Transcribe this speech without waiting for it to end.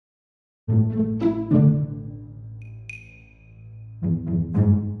Shh.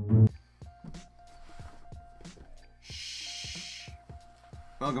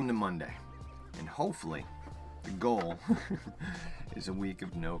 Welcome to Monday, and hopefully the goal is a week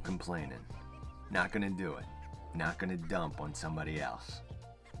of no complaining. Not gonna do it. Not gonna dump on somebody else.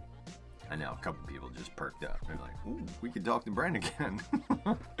 I know a couple people just perked up. They're like, ooh, we could talk to Brent again.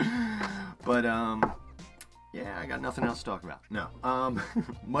 But yeah, I got nothing else to talk about. No.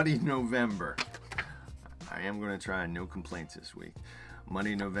 Muddy November. I am going to try no complaints this week.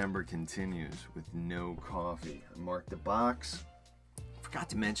 Muddy November continues with no coffee. I marked the box. Forgot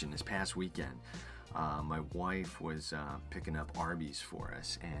to mention this past weekend, my wife was picking up Arby's for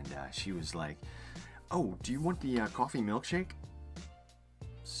us, and she was like, oh, do you want the coffee milkshake?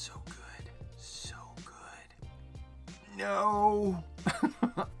 So good. So good. No!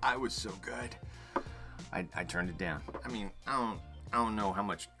 I was so good. I turned it down. I mean, I don't know how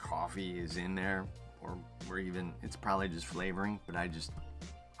much coffee is in there, or even, it's probably just flavoring, but I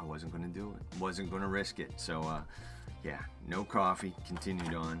wasn't going to do it. Wasn't going to risk it. So, yeah, no coffee.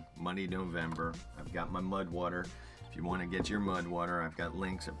 Continued on. Muddy November. I've got my mud water. If you want to get your mud water, I've got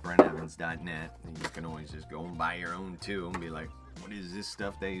links at brentevans.net. And you can always just go and buy your own, too, and be like, what is this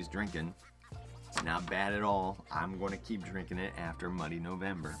stuff that he's drinking? It's not bad at all. I'm going to keep drinking it after Muddy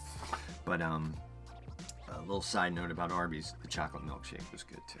November. But, a little side note about Arby's, the chocolate milkshake was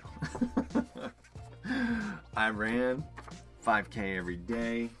good too. I ran 5K every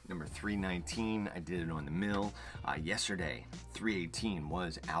day, number 319. I did it on the mill. Yesterday, 318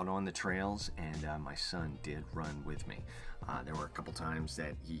 was out on the trails, and my son did run with me. There were a couple times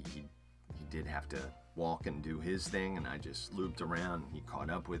that he did have to walk and do his thing, and I just looped around. He caught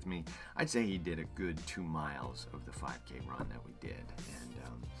up with me. I'd say he did a good 2 miles of the 5K run that we did, and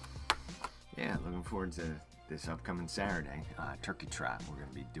yeah, looking forward to this upcoming Saturday, Turkey Trot. We're going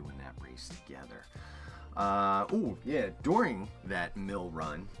to be doing that race together. Oh, yeah, during that mill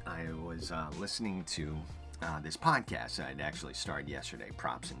run, I was listening to this podcast I'd actually started yesterday,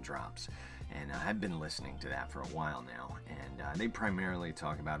 Props and Drops. And I've been listening to that for a while now. And they primarily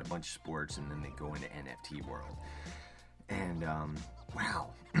talk about a bunch of sports, and then they go into NFT world. And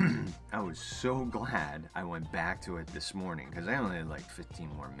wow, I was so glad I went back to it this morning, because I only had like 15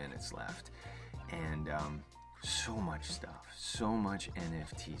 more minutes left. And so much stuff, so much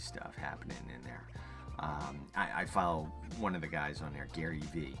NFT stuff happening in there. I follow one of the guys on there, Gary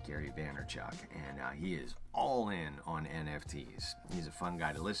Vaynerchuk, and he is all in on NFTs. He's a fun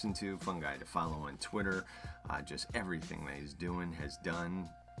guy to listen to, fun guy to follow on Twitter. Just everything that he's doing, has done,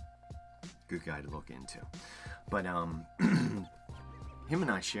 good guy to look into. But him and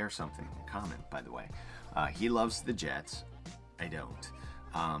I share something in common, by the way. He loves the Jets. I don't.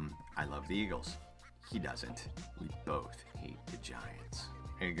 I love the Eagles. He doesn't. We both hate the Giants.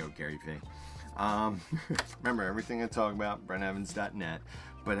 There you go, Gary V. Remember everything I talk about, brentevans.net.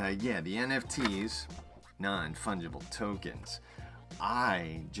 But yeah, the NFTs, non-fungible tokens.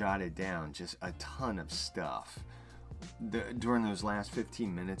 I jotted down just a ton of stuff during those last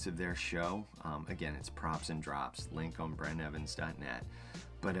 15 minutes of their show. Again, it's Props and Drops, link on brentevans.net.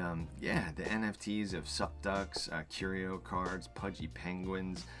 But yeah, the NFTs of Supducks, Curio cards, Pudgy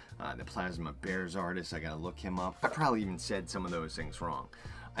Penguins, the Plasma Bears artist, I gotta look him up. I probably even said some of those things wrong.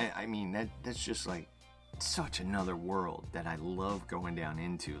 I mean, that's just like such another world that I love going down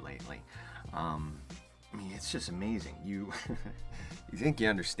into lately. I mean, it's just amazing. You think you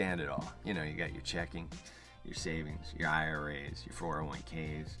understand it all. You know, you got your checking, your savings, your IRAs, your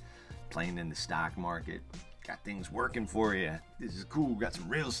 401ks, playing in the stock market. Got things working for you. This is cool. Got some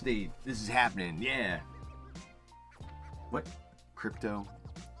real estate. This is happening. Yeah. What? Crypto?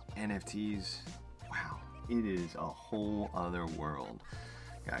 NFTs? Wow. It is a whole other world.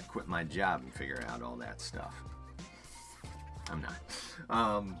 Gotta quit my job and figure out all that stuff. I'm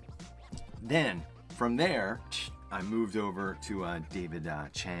not. Then, from there, I moved over to David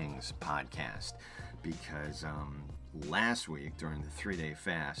Chang's podcast because last week during the 3-day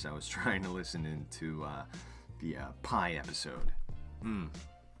fast, I was trying to listen into the pie episode.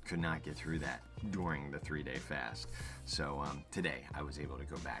 Could not get through that during the 3-day fast. So today I was able to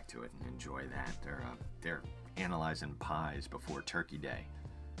go back to it and enjoy that. They're analyzing pies before Turkey Day,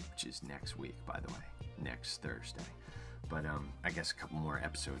 which is next week, by the way, next Thursday. But I guess a couple more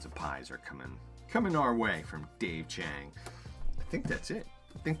episodes of pies are coming our way from Dave Chang. I think that's it.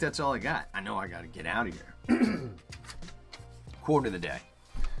 I think that's all I got. I know I got to get out of here. Quote of the day.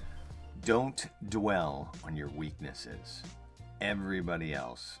 Don't dwell on your weaknesses. Everybody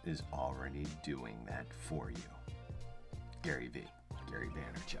else is already doing that for you. Gary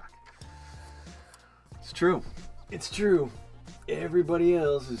Vaynerchuk. It's true. It's true. Everybody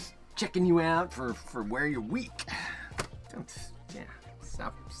else is checking you out for where you're weak.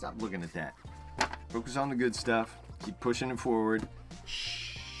 Stop looking at that. Focus on the good stuff. Keep pushing it forward.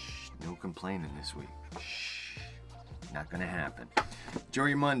 Shh. No complaining this week. Shh. Not gonna happen. Enjoy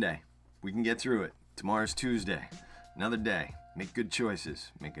your Monday. We can get through it. Tomorrow's Tuesday. Another day. Make good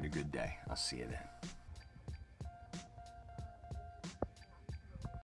choices. Make it a good day. I'll see you then.